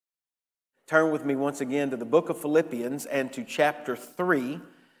turn with me once again to the book of Philippians and to chapter 3.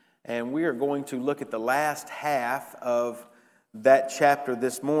 And we are going to look at the last half of that chapter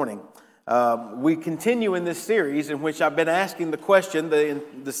this morning. We continue in this series in which I've been asking the question.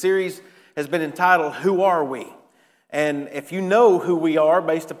 The series has been entitled, Who Are We? And if you know who we are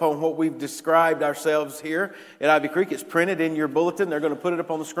based upon what we've described ourselves here at Ivy Creek, it's printed in your bulletin. They're going to put it up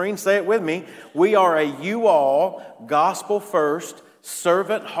on the screen. Say it with me. We are a you all, gospel first,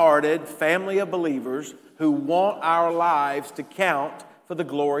 servant-hearted family of believers who want our lives to count for the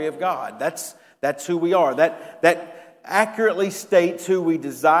glory of God. That's who we are. That accurately states who we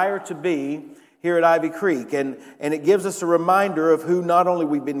desire to be here at Ivy Creek. And it gives us a reminder of who not only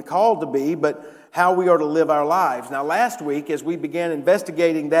we've been called to be, but how we are to live our lives. Now, last week, as we began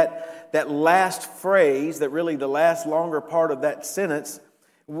investigating that last phrase, that really the last longer part of that sentence,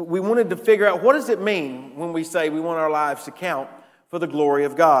 we wanted to figure out, what does it mean when we say we want our lives to count for the glory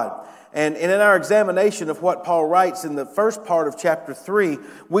of God? And in our examination of what Paul writes in the first part of chapter 3,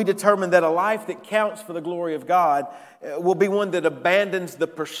 we determined that a life that counts for the glory of God will be one that abandons the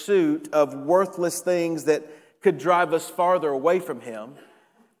pursuit of worthless things that could drive us farther away from Him.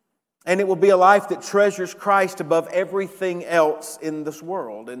 And it will be a life that treasures Christ above everything else in this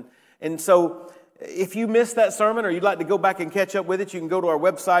world. And so if you missed that sermon or you'd like to go back and catch up with it, you can go to our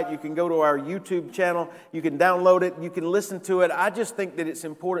website, you can go to our YouTube channel, you can download it, you can listen to it. I just think that it's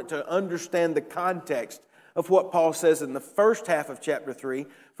important to understand the context of what Paul says in the first half of chapter 3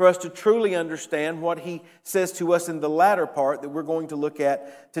 for us to truly understand what he says to us in the latter part that we're going to look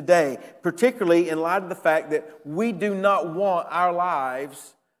at today, particularly in light of the fact that we do not want our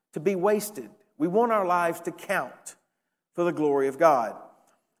lives to be wasted. We want our lives to count for the glory of God.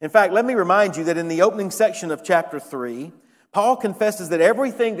 In fact, let me remind you that in the opening section of chapter 3, Paul confesses that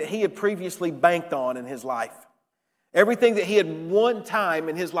everything that he had previously banked on in his life, everything that he had one time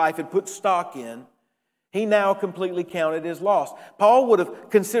in his life had put stock in, he now completely counted as lost. Paul would have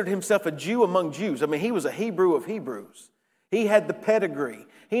considered himself a Jew among Jews. I mean, he was a Hebrew of Hebrews. He had the pedigree.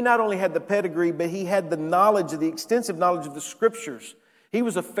 He not only had the pedigree, but he had the knowledge, the extensive knowledge of the Scriptures. He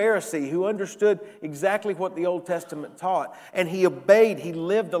was a Pharisee who understood exactly what the Old Testament taught. And he obeyed, he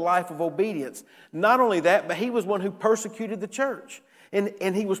lived a life of obedience. Not only that, but he was one who persecuted the church.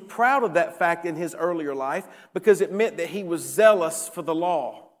 And he was proud of that fact in his earlier life because it meant that he was zealous for the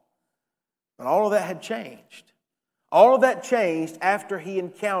law. But all of that had changed. All of that changed after he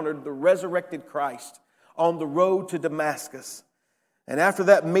encountered the resurrected Christ on the road to Damascus. And after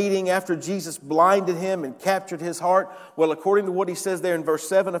that meeting, after Jesus blinded him and captured his heart, well, according to what he says there in verse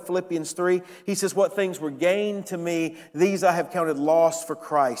 7 of Philippians 3, he says, what things were gained to me, these I have counted loss for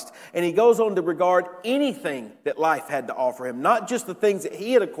Christ. And he goes on to regard anything that life had to offer him, not just the things that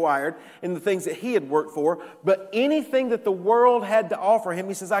he had acquired and the things that he had worked for, but anything that the world had to offer him.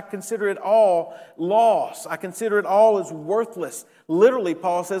 He says, I consider it all loss. I consider it all as worthless. Literally,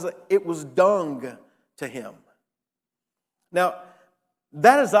 Paul says it was dung to him. Now,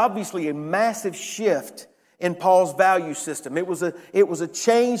 that is obviously a massive shift in Paul's value system. It was a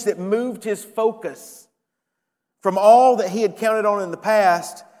change that moved his focus from all that he had counted on in the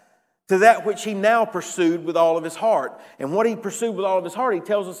past to that which he now pursued with all of his heart. And what he pursued with all of his heart, he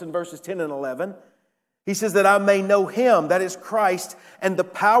tells us in verses 10 and 11, he says that I may know Him, that is Christ, and the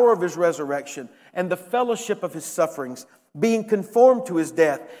power of His resurrection and the fellowship of His sufferings, being conformed to His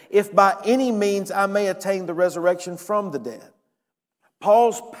death, if by any means I may attain the resurrection from the dead.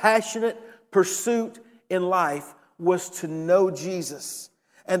 Paul's passionate pursuit in life was to know Jesus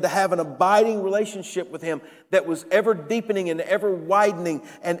and to have an abiding relationship with Him that was ever deepening and ever widening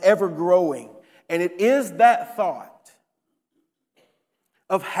and ever growing. And it is that thought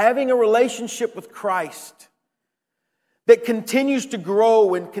of having a relationship with Christ that continues to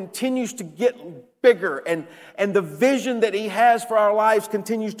grow and continues to get bigger, and the vision that He has for our lives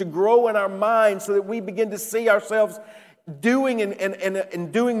continues to grow in our minds so that we begin to see ourselves doing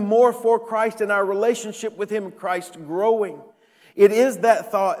and doing more for Christ and our relationship with Him, Christ growing. It is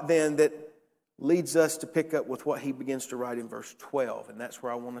that thought then that leads us to pick up with what he begins to write in verse 12. And that's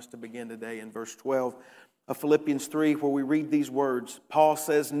where I want us to begin today, in verse 12 of Philippians 3, where we read these words. Paul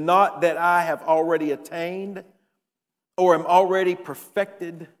says, not that I have already attained or am already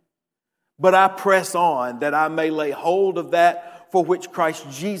perfected, but I press on that I may lay hold of that for which Christ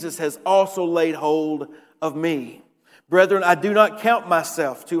Jesus has also laid hold of me. Brethren, I do not count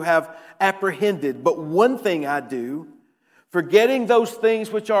myself to have apprehended, but one thing I do, forgetting those things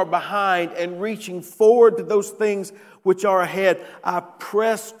which are behind and reaching forward to those things which are ahead, I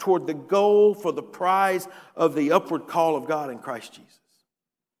press toward the goal for the prize of the upward call of God in Christ Jesus.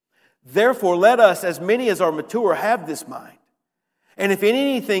 Therefore, let us, as many as are mature, have this mind. And if in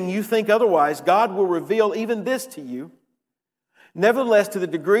anything you think otherwise, God will reveal even this to you. Nevertheless, to the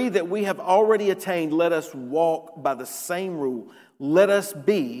degree that we have already attained, let us walk by the same rule. Let us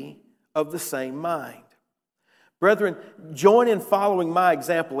be of the same mind. Brethren, join in following my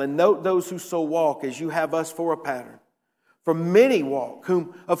example and note those who so walk as you have us for a pattern. For many walk,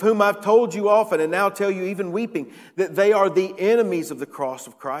 of whom I've told you often and now tell you even weeping, that they are the enemies of the cross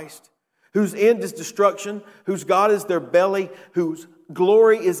of Christ, whose end is destruction, whose God is their belly, whose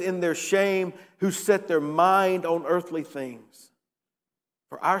glory is in their shame, who set their mind on earthly things.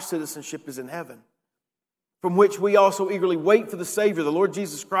 For our citizenship is in heaven, from which we also eagerly wait for the Savior, the Lord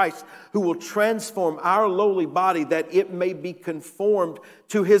Jesus Christ, who will transform our lowly body that it may be conformed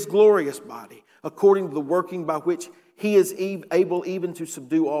to His glorious body, according to the working by which He is able even to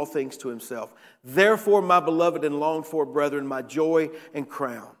subdue all things to Himself. Therefore, my beloved and longed for brethren, my joy and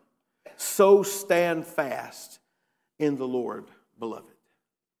crown, so stand fast in the Lord, beloved.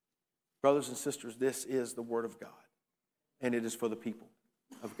 Brothers and sisters, this is the Word of God, and it is for the people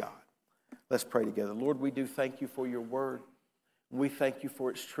of God. Let's pray together. Lord, we do thank you for your word. We thank you for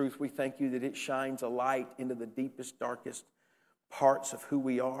its truth. We thank you that it shines a light into the deepest, darkest parts of who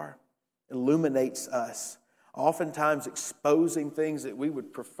we are, illuminates us, oftentimes exposing things that we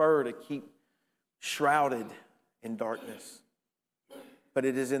would prefer to keep shrouded in darkness. But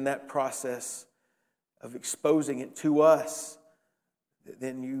it is in that process of exposing it to us that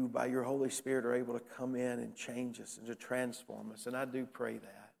then you, by your Holy Spirit, are able to come in and change us and to transform us. And I do pray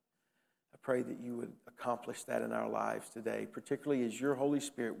that. I pray that you would accomplish that in our lives today, particularly as your Holy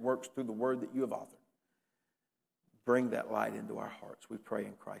Spirit works through the word that you have authored. Bring that light into our hearts, we pray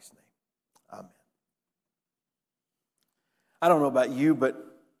in Christ's name. Amen. I don't know about you, but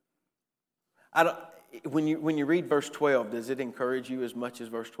when you read verse 12, does it encourage you as much as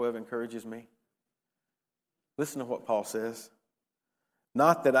verse 12 encourages me? Listen to what Paul says.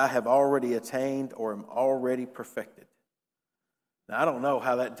 Not that I have already attained or am already perfected. Now, I don't know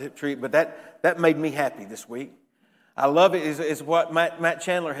how that treat, but that made me happy this week. I love it. Is what Matt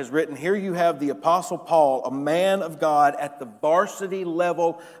Chandler has written. Here you have the Apostle Paul, a man of God at the varsity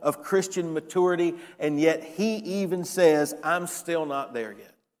level of Christian maturity, and yet he even says, I'm still not there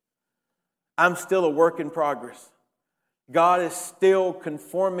yet. I'm still a work in progress. God is still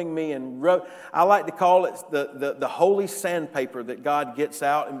conforming me, and I like to call it the holy sandpaper that God gets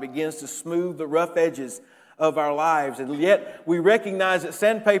out and begins to smooth the rough edges of our lives. And yet we recognize that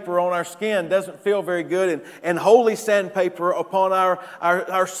sandpaper on our skin doesn't feel very good, and holy sandpaper upon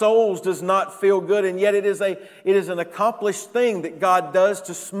our souls does not feel good. And yet it is an accomplished thing that God does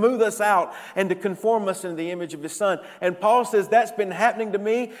to smooth us out and to conform us into the image of His Son. And Paul says that's been happening to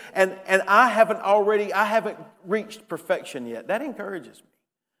me, and I haven't reached perfection yet. That encourages me.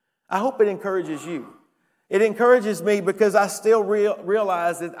 I hope it encourages you. It encourages me because I still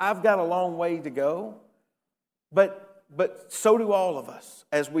realize that I've got a long way to go. But so do all of us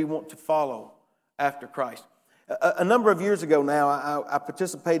as we want to follow after Christ. A number of years ago now, I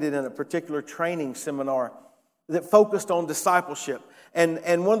participated in a particular training seminar that focused on discipleship.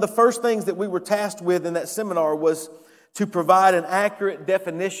 And one of the first things that we were tasked with in that seminar was to provide an accurate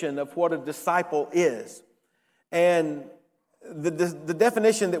definition of what a disciple is. And the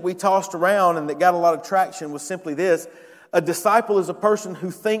definition that we tossed around and that got a lot of traction was simply this: a disciple is a person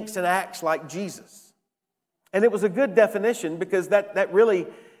who thinks and acts like Jesus. And it was a good definition because that really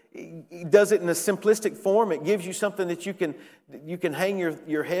does it in a simplistic form. It gives you something that you can hang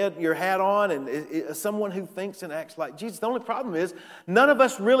your hat on, and someone who thinks and acts like Jesus. The only problem is none of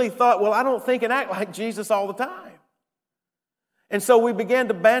us really thought, well, I don't think and act like Jesus all the time. And so we began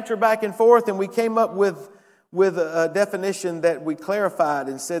to banter back and forth, and we came up with a definition that we clarified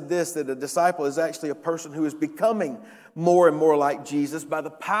and said this: that a disciple is actually a person who is becoming more and more like Jesus by the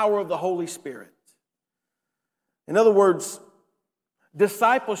power of the Holy Spirit. In other words,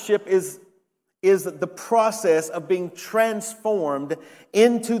 discipleship is the process of being transformed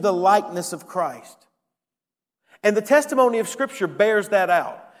into the likeness of Christ. And the testimony of Scripture bears that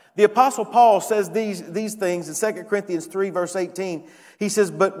out. The Apostle Paul says these things in 2 Corinthians 3, verse 18. He says,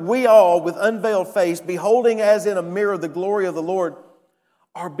 "But we all, with unveiled face, beholding as in a mirror the glory of the Lord,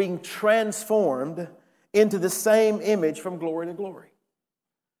 are being transformed into the same image from glory to glory."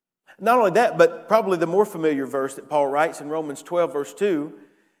 Not only that, but probably the more familiar verse that Paul writes in Romans 12, verse 2,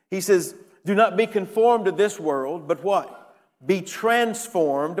 he says, "Do not be conformed to this world, but what? Be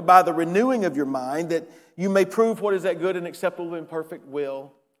transformed by the renewing of your mind, that you may prove what is that good and acceptable and perfect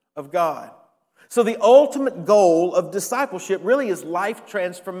will of God." So the ultimate goal of discipleship really is life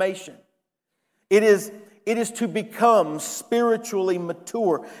transformation. It is to become spiritually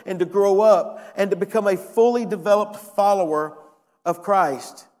mature and to grow up and to become a fully developed follower of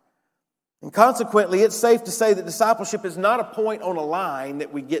Christ. And consequently, it's safe to say that discipleship is not a point on a line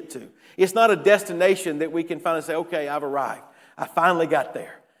that we get to. It's not a destination that we can finally say, okay, I've arrived. I finally got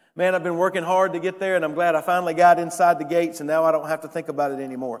there. Man, I've been working hard to get there, and I'm glad I finally got inside the gates, and now I don't have to think about it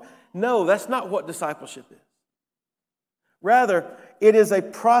anymore. No, that's not what discipleship is. Rather, it is a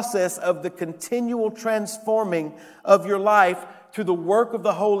process of the continual transforming of your life through the work of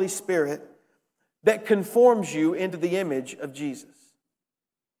the Holy Spirit that conforms you into the image of Jesus.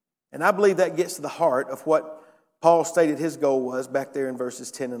 And I believe that gets to the heart of what Paul stated his goal was back there in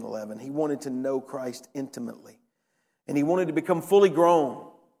verses 10 and 11. He wanted to know Christ intimately. And he wanted to become fully grown,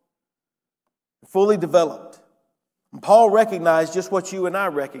 fully developed. And Paul recognized just what you and I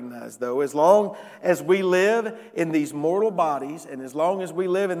recognize, though. As long as we live in these mortal bodies and as long as we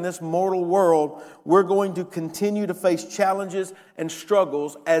live in this mortal world, we're going to continue to face challenges and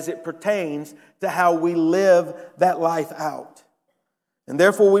struggles as it pertains to how we live that life out. And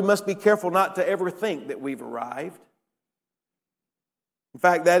therefore, we must be careful not to ever think that we've arrived. In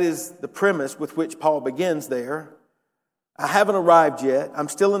fact, that is the premise with which Paul begins there. I haven't arrived yet. I'm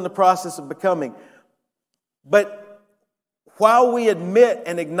still in the process of becoming. But while we admit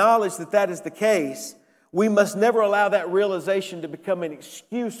and acknowledge that that is the case, we must never allow that realization to become an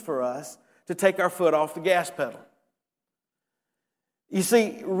excuse for us to take our foot off the gas pedal. You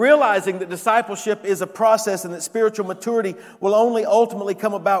see, realizing that discipleship is a process and that spiritual maturity will only ultimately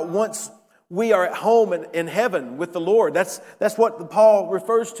come about once we are at home in heaven with the Lord. That's what Paul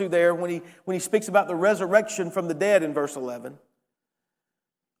refers to there when he speaks about the resurrection from the dead in verse 11.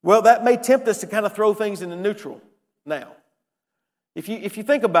 Well, that may tempt us to kind of throw things into neutral now. If you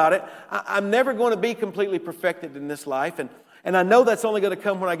think about it, I'm never going to be completely perfected in this life, and I know that's only going to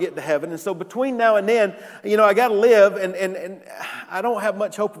come when I get to heaven. And so between now and then, I got to live, and I don't have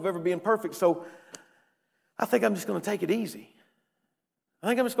much hope of ever being perfect. So I think I'm just going to take it easy. I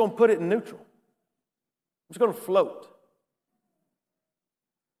think I'm just going to put it in neutral. I'm just going to float.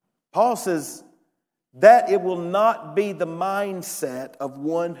 Paul says that it will not be the mindset of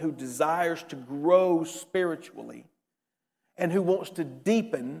one who desires to grow spiritually and who wants to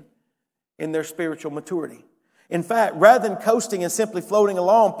deepen in their spiritual maturity. In fact, rather than coasting and simply floating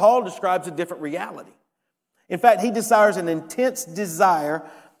along, Paul describes a different reality. In fact, he desires an intense desire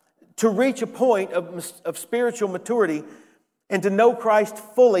to reach a point of spiritual maturity and to know Christ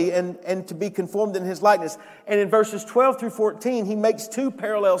fully and to be conformed in His likeness. And in verses 12 through 14, he makes two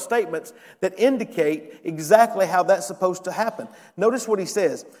parallel statements that indicate exactly how that's supposed to happen. Notice what he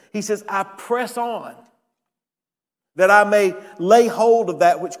says. He says, I press on, that I may lay hold of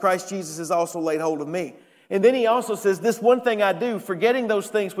that which Christ Jesus has also laid hold of me. And then he also says, this one thing I do, forgetting those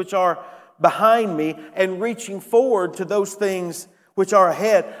things which are behind me and reaching forward to those things which are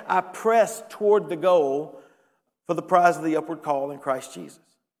ahead, I press toward the goal for the prize of the upward call in Christ Jesus.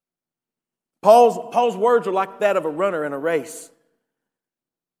 Paul's words are like that of a runner in a race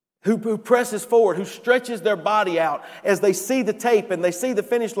who presses forward, who stretches their body out as they see the tape and they see the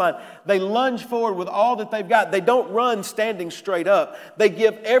finish line. They lunge forward with all that they've got. They don't run standing straight up. They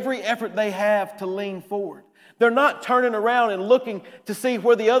give every effort they have to lean forward. They're not turning around and looking to see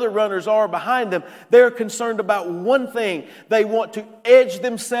where the other runners are behind them. They're concerned about one thing. They want to edge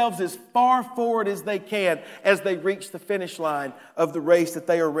themselves as far forward as they can as they reach the finish line of the race that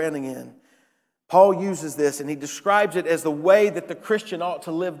they are running in. Paul uses this and he describes it as the way that the Christian ought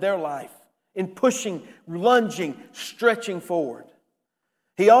to live their life, in pushing, lunging, stretching forward.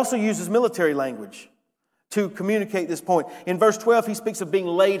 He also uses military language to communicate this point. In verse 12, he speaks of being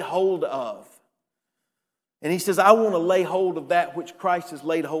laid hold of. And he says, I want to lay hold of that which Christ has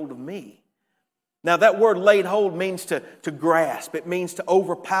laid hold of me. Now, that word laid hold means to grasp. It means to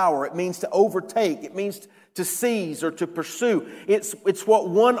overpower. It means to overtake. It means to seize or to pursue. It's what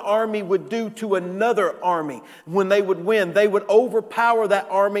one army would do to another army when they would win. They would overpower that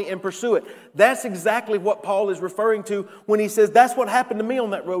army and pursue it. That's exactly what Paul is referring to when he says, that's what happened to me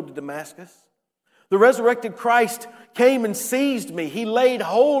on that road to Damascus. The resurrected Christ came and seized me. He laid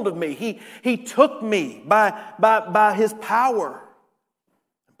hold of me. He took me by His power.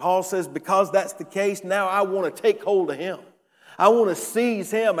 Paul says, because that's the case, now I want to take hold of Him. I want to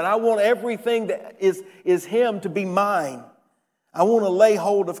seize Him, and I want everything that is Him to be mine. I want to lay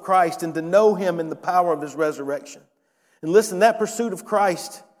hold of Christ and to know Him in the power of His resurrection. And listen, that pursuit of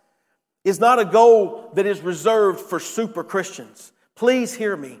Christ is not a goal that is reserved for super Christians. Please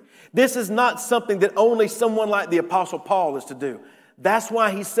hear me. This is not something that only someone like the Apostle Paul is to do. That's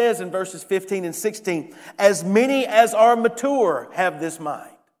why he says in verses 15 and 16, as many as are mature have this mind.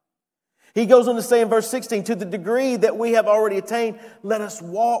 He goes on to say in verse 16, to the degree that we have already attained, let us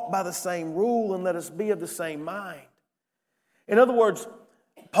walk by the same rule and let us be of the same mind. In other words,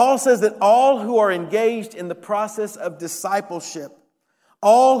 Paul says that all who are engaged in the process of discipleship,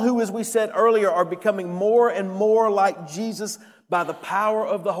 all who, as we said earlier, are becoming more and more like Jesus by the power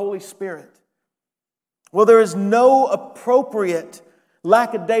of the Holy Spirit. Well, there is no appropriate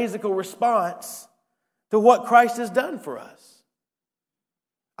lackadaisical response to what Christ has done for us.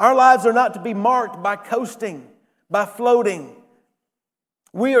 Our lives are not to be marked by coasting, by floating.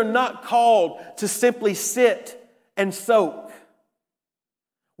 We are not called to simply sit and soak.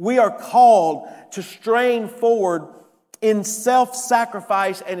 We are called to strain forward in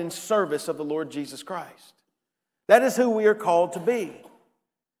self-sacrifice and in service of the Lord Jesus Christ. That is who we are called to be.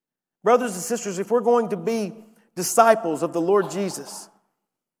 Brothers and sisters, if we're going to be disciples of the Lord Jesus,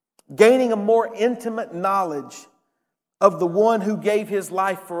 gaining a more intimate knowledge of the one who gave His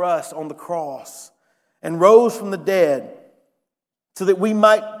life for us on the cross and rose from the dead so that we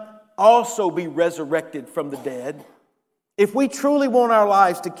might also be resurrected from the dead, if we truly want our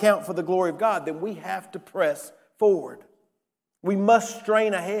lives to count for the glory of God, then we have to press forward. We must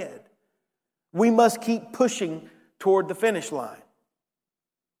strain ahead. We must keep pushing toward the finish line.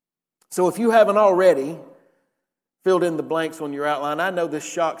 So if you haven't already filled in the blanks on your outline, I know this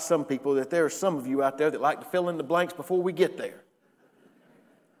shocks some people that there are some of you out there that like to fill in the blanks before we get there.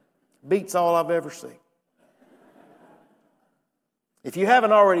 Beats all I've ever seen. If you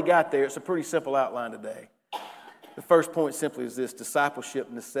haven't already got there, it's a pretty simple outline today. The first point simply is this: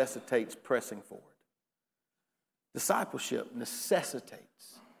 discipleship necessitates pressing forward. Discipleship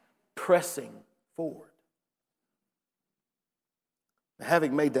necessitates pressing forward.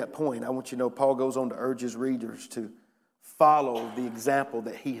 Having made that point, I want you to know Paul goes on to urge his readers to follow the example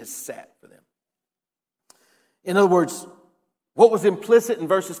that he has set for them. In other words, what was implicit in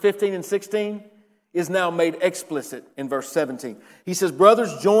verses 15 and 16 is now made explicit in verse 17. He says,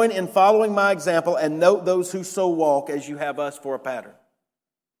 "Brothers, join in following my example and note those who so walk as you have us for a pattern."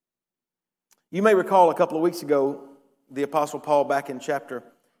 You may recall a couple of weeks ago, the Apostle Paul back in chapter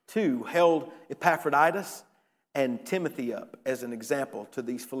 2 held Epaphroditus and Timothy up as an example to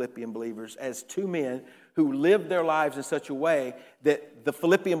these Philippian believers as two men who lived their lives in such a way that the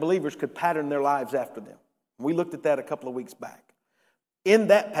Philippian believers could pattern their lives after them. We looked at that a couple of weeks back. In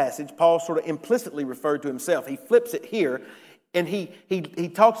that passage, Paul sort of implicitly referred to himself. He flips it here, and he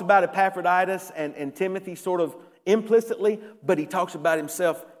talks about Epaphroditus and Timothy sort of implicitly, but he talks about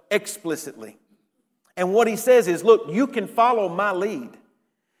himself explicitly. And what he says is, look, you can follow my lead.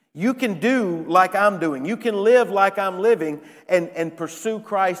 You can do like I'm doing. You can live like I'm living and pursue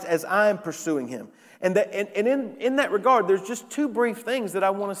Christ as I'm pursuing Him. And in that regard, there's just two brief things that I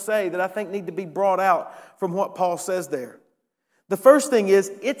want to say that I think need to be brought out from what Paul says there. The first thing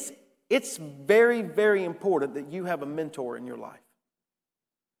is, it's very, very important that you have a mentor in your life.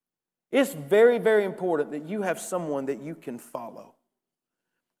 It's very, very important that you have someone that you can follow.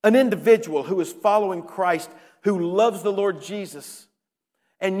 An individual who is following Christ, who loves the Lord Jesus,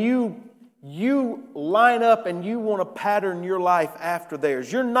 and you line up and you want to pattern your life after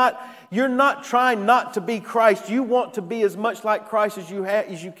theirs. You're not trying not to be Christ. You want to be as much like Christ as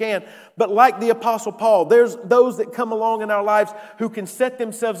you can. But like the Apostle Paul, there's those that come along in our lives who can set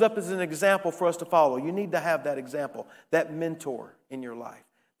themselves up as an example for us to follow. You need to have that example, that mentor in your life.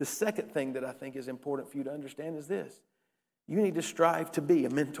 The second thing that I think is important for you to understand is this: you need to strive to be a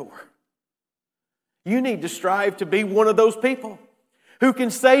mentor. You need to strive to be one of those people who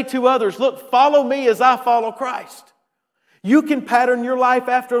can say to others, look, follow me as I follow Christ. You can pattern your life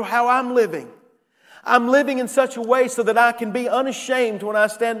after how I'm living. I'm living in such a way so that I can be unashamed when I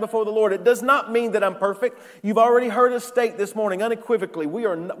stand before the Lord. It does not mean that I'm perfect. You've already heard us state this morning unequivocally, we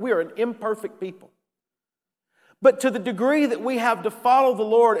are an imperfect people. But to the degree that we have to follow the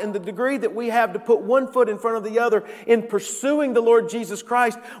Lord and the degree that we have to put one foot in front of the other in pursuing the Lord Jesus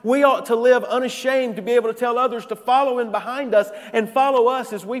Christ, we ought to live unashamed to be able to tell others to follow in behind us and follow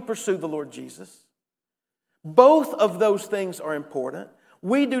us as we pursue the Lord Jesus. Both of those things are important.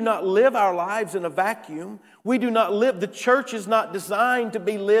 We do not live our lives in a vacuum. The church is not designed to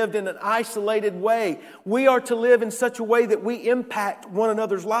be lived in an isolated way. We are to live in such a way that we impact one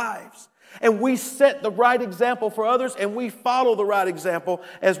another's lives. And we set the right example for others, and we follow the right example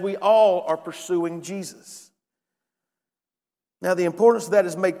as we all are pursuing Jesus. Now, the importance of that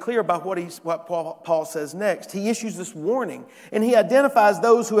is made clear by what Paul says next. He issues this warning, and he identifies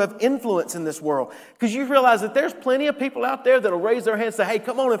those who have influence in this world. Because you realize that there's plenty of people out there that will raise their hand and say, hey,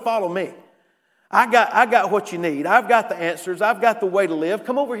 come on and follow me. I got what you need. I've got the answers. I've got the way to live.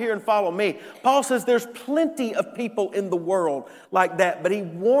 Come over here and follow me. Paul says there's plenty of people in the world like that, but he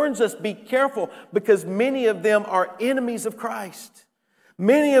warns us, be careful, because many of them are enemies of Christ.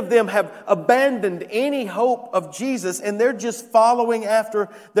 Many of them have abandoned any hope of Jesus, and they're just following after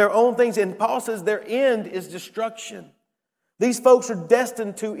their own things. And Paul says their end is destruction. These folks are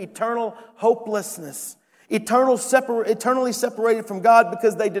destined to eternal hopelessness, eternally separated from God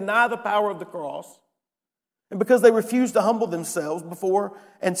because they deny the power of the cross and because they refuse to humble themselves before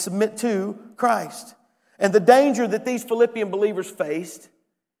and submit to Christ. And the danger that these Philippian believers faced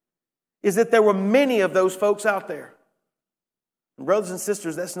is that there were many of those folks out there. And brothers and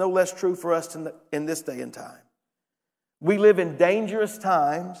sisters, that's no less true for us in this day and time. We live in dangerous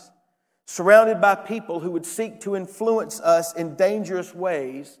times, surrounded by people who would seek to influence us in dangerous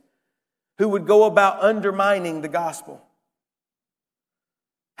ways, who would go about undermining the gospel.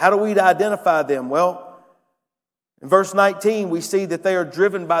 How do we identify them? Well, in verse 19, we see that they are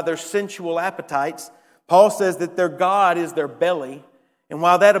driven by their sensual appetites. Paul says that their God is their belly. And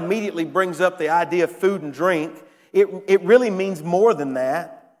while that immediately brings up the idea of food and drink, it really means more than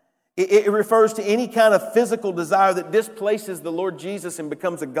that. It refers to any kind of physical desire that displaces the Lord Jesus and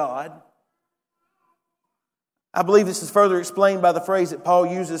becomes a god. I believe this is further explained by the phrase that Paul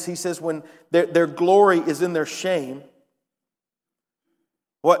uses. He says when their glory is in their shame.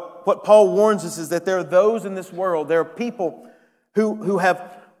 What Paul warns us is that there are those in this world, there are people who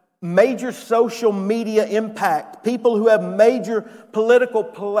have major social media impact, people who have major political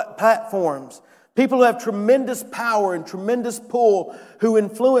platforms, people who have tremendous power and tremendous pull who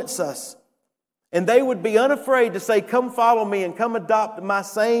influence us. And they would be unafraid to say, come follow me and come adopt my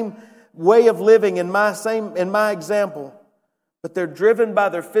same way of living and my example. But they're driven by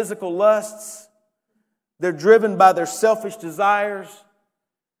their physical lusts. They're driven by their selfish desires.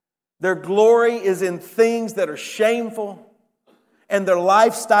 Their glory is in things that are shameful. And their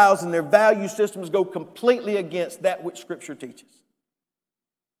lifestyles and their value systems go completely against that which Scripture teaches.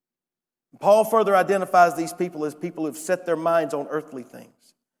 Paul further identifies these people as people who have set their minds on earthly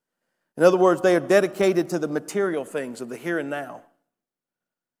things. In other words, they are dedicated to the material things of the here and now.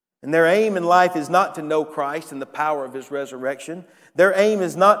 And their aim in life is not to know Christ and the power of His resurrection. Their aim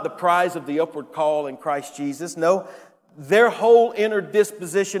is not the prize of the upward call in Christ Jesus. No, their whole inner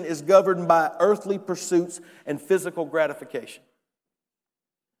disposition is governed by earthly pursuits and physical gratification.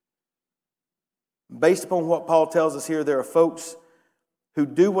 Based upon what Paul tells us here, there are folks who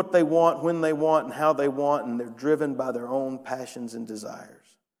do what they want, when they want, and how they want, and they're driven by their own passions and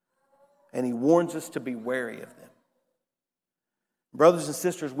desires. And he warns us to be wary of them. Brothers and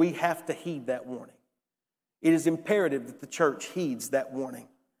sisters, we have to heed that warning. It is imperative that the church heeds that warning.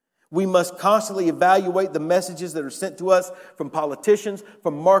 We must constantly evaluate the messages that are sent to us from politicians,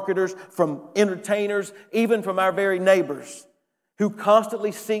 from marketers, from entertainers, even from our very neighbors, who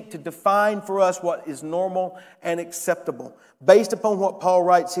constantly seek to define for us what is normal and acceptable. Based upon what Paul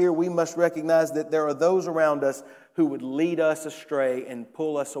writes here, we must recognize that there are those around us who would lead us astray and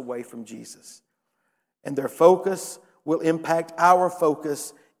pull us away from Jesus. And their focus will impact our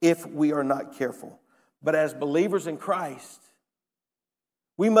focus if we are not careful. But as believers in Christ,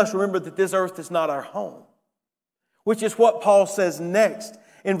 we must remember that this earth is not our home, which is what Paul says next.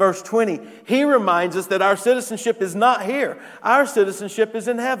 In verse 20, he reminds us that our citizenship is not here. Our citizenship is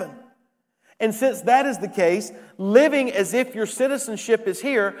in heaven. And since that is the case, living as if your citizenship is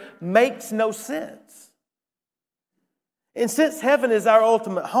here makes no sense. And since heaven is our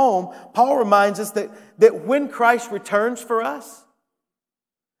ultimate home, Paul reminds us that when Christ returns for us,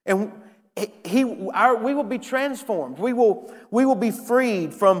 and we will be transformed. We will be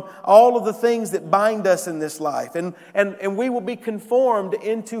freed from all of the things that bind us in this life. And we will be conformed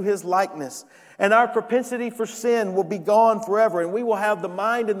into His likeness. And our propensity for sin will be gone forever. And we will have the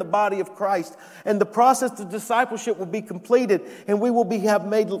mind and the body of Christ. And the process of discipleship will be completed. And we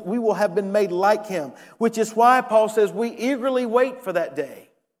will have been made like Him. Which is why Paul says we eagerly wait for that day.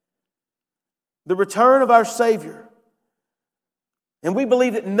 The return of our Savior. And we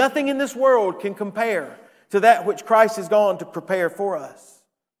believe that nothing in this world can compare to that which Christ has gone to prepare for us.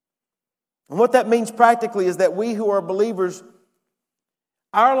 And what that means practically is that we who are believers,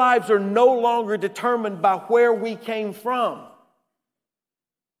 our lives are no longer determined by where we came from.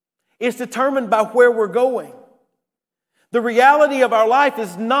 It's determined by where we're going. The reality of our life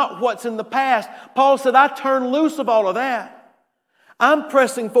is not what's in the past. Paul said, I turn loose of all of that. I'm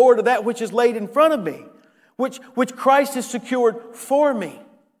pressing forward to that which is laid in front of me. Which Christ has secured for me.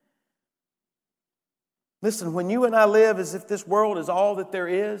 Listen, when you and I live as if this world is all that there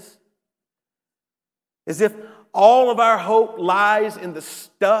is, as if all of our hope lies in the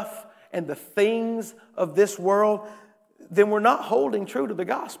stuff and the things of this world, then we're not holding true to the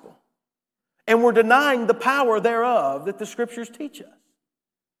gospel. And we're denying the power thereof that the Scriptures teach us.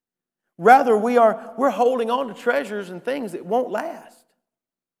 Rather, we're holding on to treasures and things that won't last.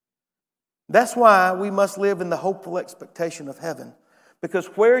 That's why we must live in the hopeful expectation of heaven, because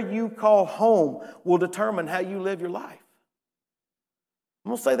where you call home will determine how you live your life. I'm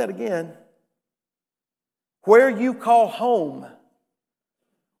going to say that again. Where you call home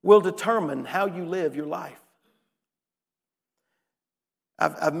will determine how you live your life.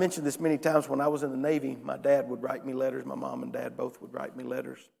 I've mentioned this many times. When I was in the Navy, my dad would write me letters. My mom and dad both would write me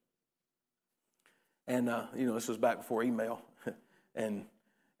letters. And, this was back before email and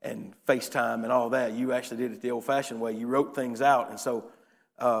FaceTime and all that. You actually did it the old-fashioned way. You wrote things out. And so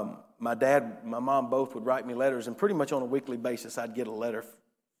my dad, my mom both would write me letters. And pretty much on a weekly basis, I'd get a letter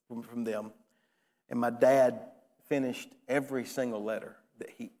from them. And my dad finished every single letter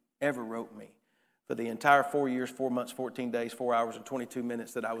that he ever wrote me for the entire 4 years, 4 months, 14 days, 4 hours, and 22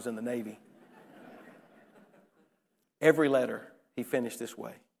 minutes that I was in the Navy. Every letter he finished this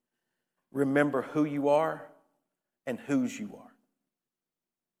way. Remember who you are and whose you are.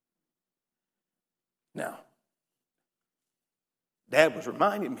 Now, Dad was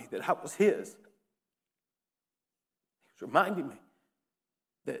reminding me that I was his. He was reminding me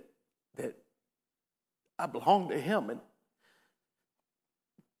that I belonged to him, and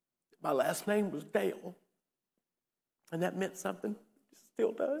my last name was Dale, and that meant something. It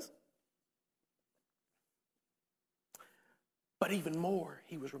still does. But even more,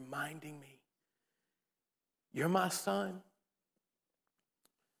 he was reminding me, you're my son,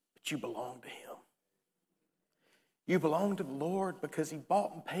 but you belong to him. You belong to the Lord because he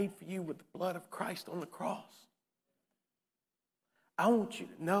bought and paid for you with the blood of Christ on the cross. I want you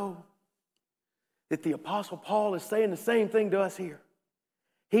to know that the Apostle Paul is saying the same thing to us here.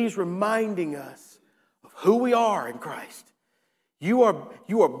 He's reminding us of who we are in Christ. You are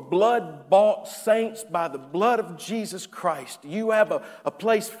blood-bought saints by the blood of Jesus Christ. You have a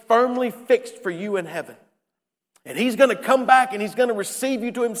place firmly fixed for you in heaven. And he's going to come back and he's going to receive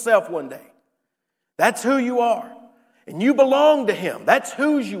you to himself one day. That's who you are. And you belong to him. That's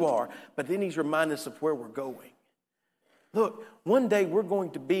whose you are. But then he's reminding us of where we're going. Look, one day we're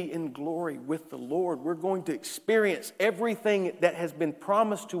going to be in glory with the Lord. We're going to experience everything that has been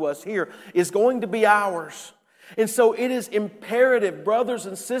promised to us here is going to be ours. And so it is imperative, brothers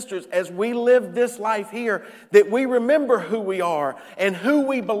and sisters, as we live this life here, that we remember who we are and who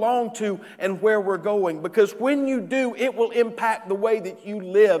we belong to and where we're going. Because when you do, it will impact the way that you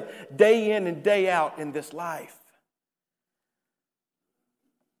live day in and day out in this life.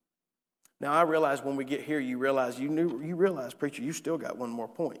 Now, I realize when we get here, you realize, preacher, you still got one more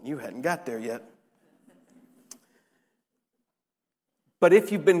point. You hadn't got there yet. But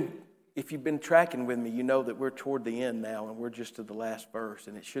if you've been tracking with me, you know that we're toward the end now, and we're just to the last verse,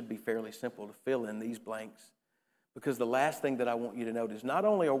 and it should be fairly simple to fill in these blanks. Because the last thing that I want you to note is not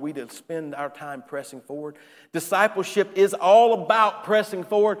only are we to spend our time pressing forward, discipleship is all about pressing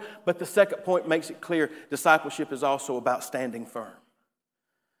forward, but the second point makes it clear, discipleship is also about standing firm.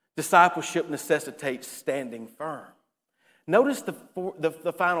 Discipleship necessitates standing firm. Notice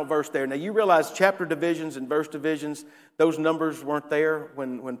the final verse there. Now you realize chapter divisions and verse divisions, those numbers weren't there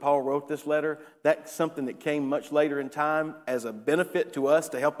when Paul wrote this letter. That's something that came much later in time as a benefit to us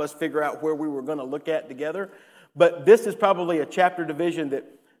to help us figure out where we were going to look at together. But this is probably a chapter division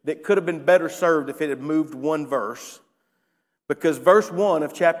that could have been better served if it had moved one verse. Because verse 1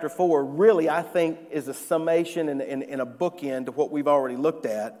 of chapter 4 really, I think, is a summation and a bookend to what we've already looked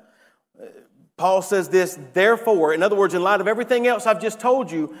at. Paul says this, therefore, in other words, in light of everything else I've just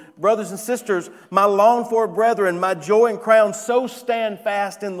told you, brothers and sisters, my longed-for brethren, my joy and crown, so stand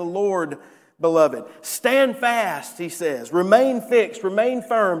fast in the Lord, beloved. Stand fast, he says. Remain fixed, remain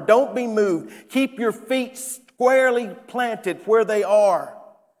firm, don't be moved. Keep your feet squarely planted where they are.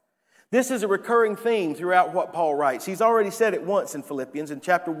 This is a recurring theme throughout what Paul writes. He's already said it once in Philippians, in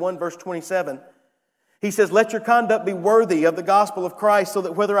chapter 1, verse 27. He says, let your conduct be worthy of the gospel of Christ, so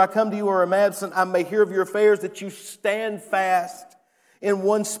that whether I come to you or am absent, I may hear of your affairs, that you stand fast in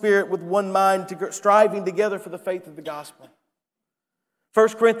one spirit with one mind, striving together for the faith of the gospel. 1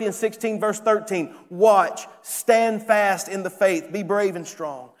 Corinthians 16, verse 13, watch, stand fast in the faith, be brave and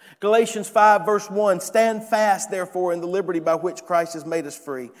strong. Galatians 5, verse 1, stand fast, therefore, in the liberty by which Christ has made us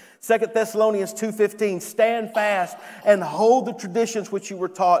free. 2 Thessalonians 2:15, stand fast and hold the traditions which you were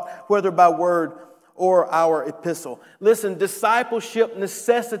taught, whether by word or our epistle. Listen, discipleship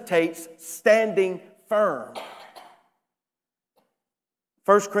necessitates standing firm.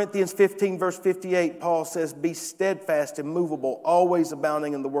 1 Corinthians 15, verse 58, Paul says, be steadfast, immovable, always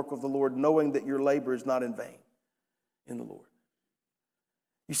abounding in the work of the Lord, knowing that your labor is not in vain in the Lord.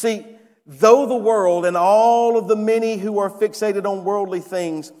 You see, though the world and all of the many who are fixated on worldly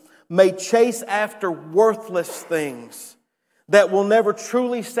things may chase after worthless things, that will never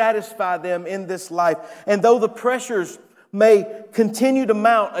truly satisfy them in this life. And though the pressures may continue to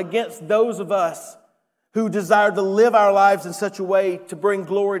mount against those of us who desire to live our lives in such a way to bring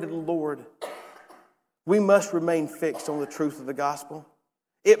glory to the Lord, we must remain fixed on the truth of the gospel.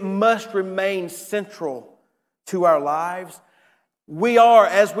 It must remain central to our lives. We are,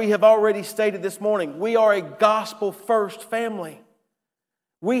 as we have already stated this morning, we are a gospel-first family.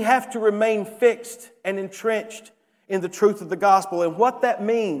 We have to remain fixed and entrenched in the truth of the gospel. And what that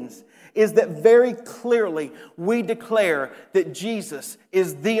means is that very clearly we declare that Jesus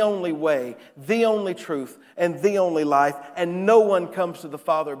is the only way, the only truth, and the only life, and no one comes to the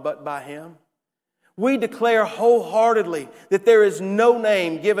Father but by Him. We declare wholeheartedly that there is no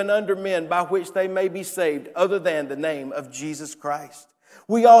name given under men by which they may be saved other than the name of Jesus Christ.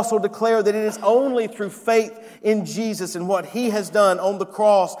 We also declare that it is only through faith in Jesus and what He has done on the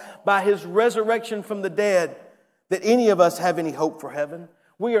cross by His resurrection from the dead that any of us have any hope for heaven.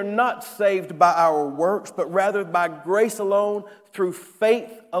 We are not saved by our works, but rather by grace alone, through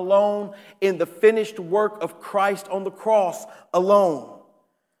faith alone, in the finished work of Christ on the cross alone.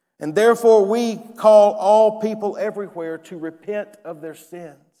 And therefore we call all people everywhere to repent of their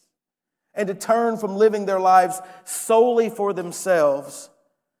sins and to turn from living their lives solely for themselves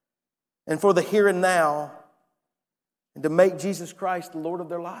and for the here and now, and to make Jesus Christ the Lord of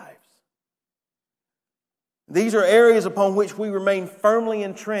their lives. These are areas upon which we remain firmly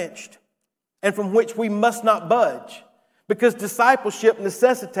entrenched and from which we must not budge, because discipleship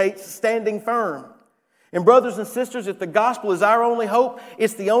necessitates standing firm. And brothers and sisters, if the gospel is our only hope,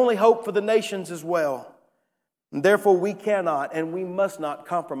 it's the only hope for the nations as well. And therefore we cannot and we must not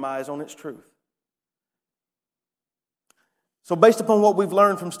compromise on its truth. So based upon what we've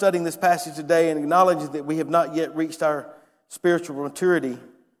learned from studying this passage today and acknowledging that we have not yet reached our spiritual maturity,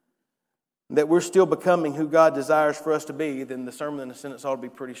 that we're still becoming who God desires for us to be, then the sermon in the sentence ought to be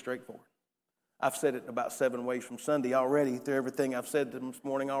pretty straightforward. I've said it about 7 ways from Sunday already, through everything I've said this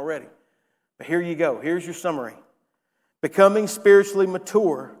morning already. But here you go. Here's your summary. Becoming spiritually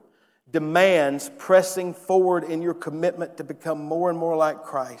mature demands pressing forward in your commitment to become more and more like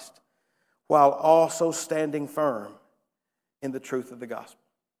Christ, while also standing firm in the truth of the gospel.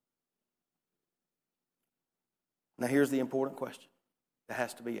 Now here's the important question that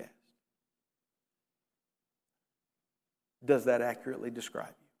has to be asked. Does that accurately describe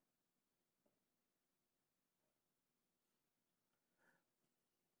you?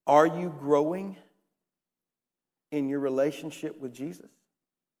 Are you growing in your relationship with Jesus?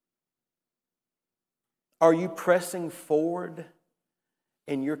 Are you pressing forward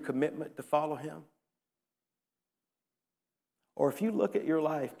in your commitment to follow Him? Or if you look at your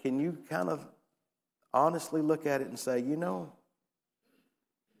life, can you kind of honestly look at it and say, you know,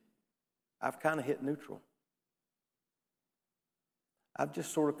 I've kind of hit neutral. I've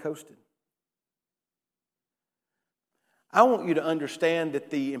just sort of coasted. I want you to understand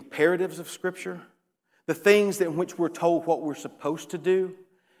that the imperatives of Scripture, the things in which we're told what we're supposed to do,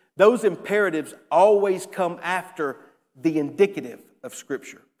 those imperatives always come after the indicative of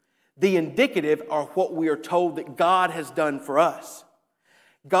Scripture. The indicative are what we are told that God has done for us.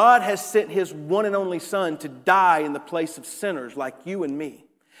 God has sent His one and only Son to die in the place of sinners like you and me.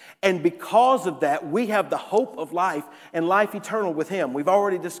 And because of that, we have the hope of life and life eternal with Him. We've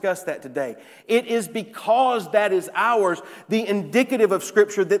already discussed that today. It is because that is ours, the indicative of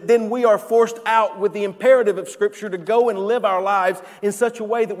Scripture, that then we are forced out with the imperative of Scripture to go and live our lives in such a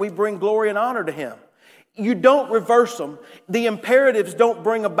way that we bring glory and honor to Him. You don't reverse them. The imperatives don't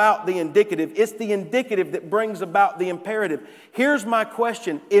bring about the indicative. It's the indicative that brings about the imperative. Here's my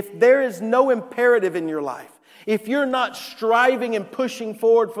question. If there is no imperative in your life, if you're not striving and pushing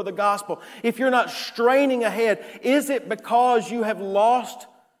forward for the gospel, if you're not straining ahead, is it because you have lost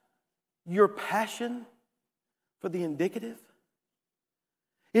your passion for the indicative?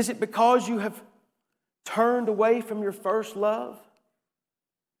 Is it because you have turned away from your first love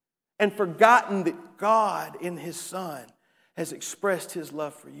and forgotten that God in His Son has expressed His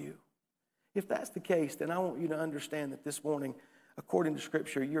love for you? If that's the case, then I want you to understand that this morning, according to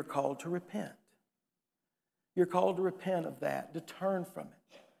Scripture, you're called to repent. You're called to repent of that, to turn from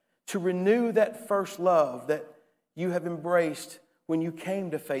it, to renew that first love that you have embraced when you came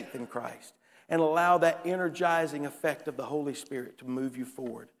to faith in Christ, and allow that energizing effect of the Holy Spirit to move you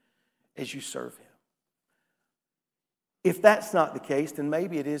forward as you serve Him. If that's not the case, then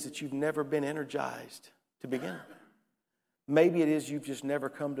maybe it is that you've never been energized to begin with. Maybe it is you've just never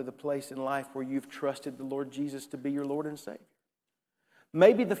come to the place in life where you've trusted the Lord Jesus to be your Lord and Savior.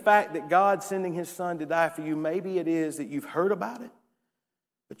 Maybe the fact that God sending His Son to die for you, maybe it is that you've heard about it,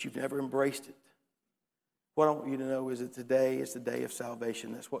 but you've never embraced it. What I want you to know is that today is the day of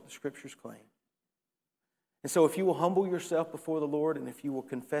salvation. That's what the Scriptures claim. And so if you will humble yourself before the Lord and if you will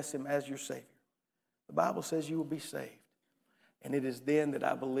confess Him as your Savior, the Bible says you will be saved. And it is then that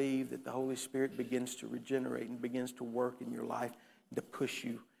I believe that the Holy Spirit begins to regenerate and begins to work in your life and to push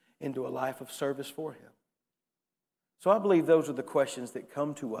you into a life of service for Him. So I believe those are the questions that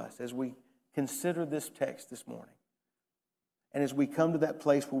come to us as we consider this text this morning. And as we come to that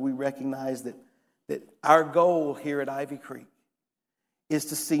place where we recognize that our goal here at Ivy Creek is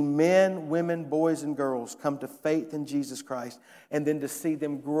to see men, women, boys, and girls come to faith in Jesus Christ, and then to see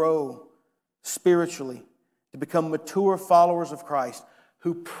them grow spiritually, to become mature followers of Christ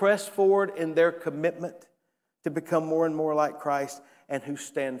who press forward in their commitment to become more and more like Christ and who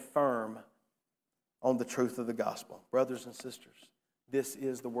stand firm on the truth of the gospel. Brothers and sisters, this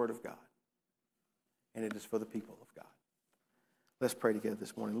is the Word of God, and it is for the people of God. Let's pray together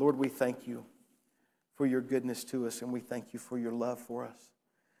this morning. Lord, we thank you for your goodness to us, and we thank you for your love for us.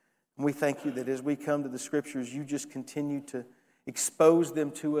 And we thank you that as we come to the Scriptures, you just continue to expose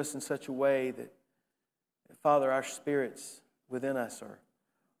them to us in such a way that, Father, our spirits within us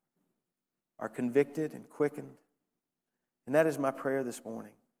are convicted and quickened. And that is my prayer this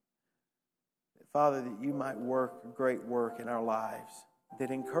morning. That, Father, that you might work a great work in our lives that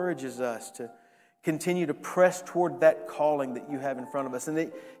encourages us to continue to press toward that calling that you have in front of us, and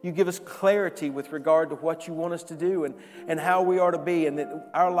that you give us clarity with regard to what you want us to do and how we are to be, and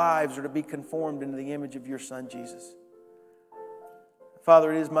that our lives are to be conformed into the image of your Son, Jesus.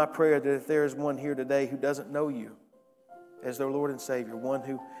 Father, it is my prayer that if there is one here today who doesn't know you as their Lord and Savior, one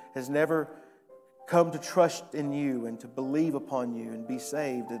who has never come to trust in you and to believe upon you and be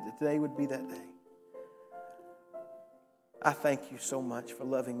saved, that today would be that day. I thank you so much for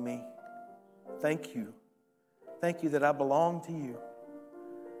loving me. Thank you. Thank you that I belong to you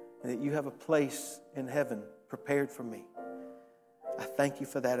and that you have a place in heaven prepared for me. I thank you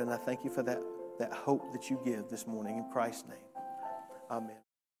for that, and I thank you for that hope that you give this morning in Christ's name. Amen.